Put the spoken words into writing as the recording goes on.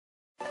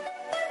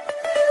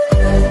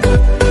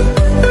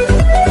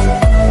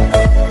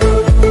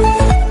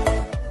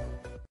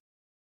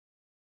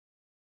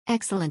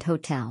Excellent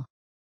hotel.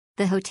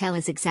 The hotel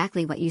is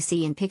exactly what you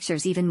see in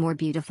pictures, even more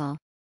beautiful.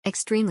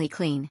 Extremely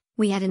clean.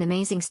 We had an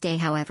amazing stay.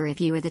 However,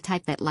 if you are the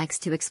type that likes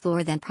to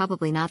explore, then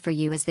probably not for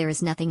you, as there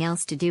is nothing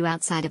else to do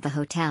outside of the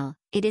hotel.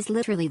 It is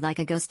literally like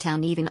a ghost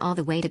town, even all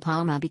the way to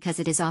Palma, because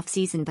it is off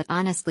season. But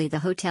honestly, the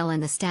hotel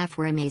and the staff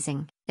were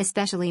amazing,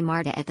 especially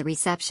Marta at the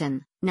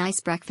reception. Nice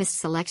breakfast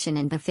selection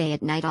and buffet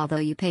at night, although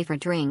you pay for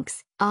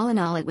drinks. All in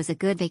all, it was a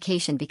good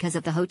vacation because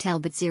of the hotel,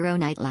 but zero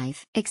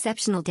nightlife.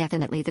 Exceptional,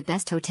 definitely the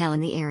best hotel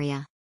in the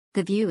area.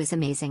 The view is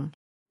amazing.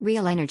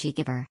 Real energy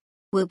giver.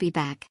 We'll be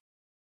back.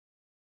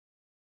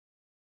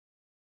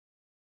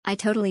 I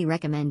totally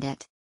recommend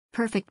it.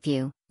 Perfect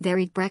view,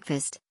 varied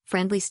breakfast,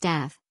 friendly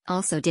staff,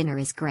 also dinner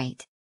is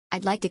great.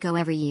 I'd like to go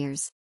every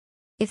years.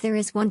 If there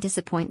is one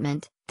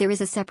disappointment, there is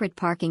a separate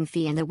parking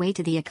fee and the way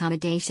to the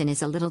accommodation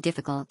is a little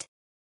difficult.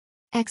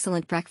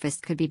 Excellent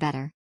breakfast could be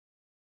better.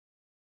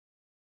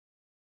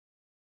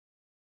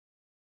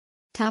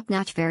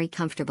 Top-notch, very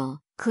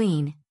comfortable,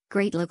 clean,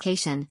 great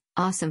location,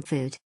 awesome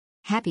food.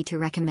 Happy to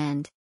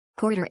recommend.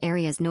 Corridor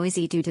areas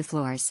noisy due to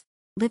floors.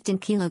 Lift in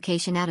key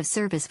location, out of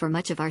service for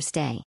much of our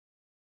stay.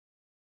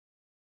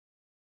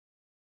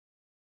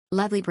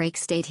 Lovely break,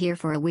 stayed here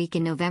for a week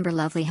in November.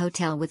 Lovely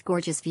hotel with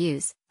gorgeous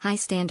views, high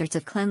standards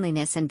of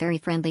cleanliness and very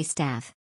friendly staff.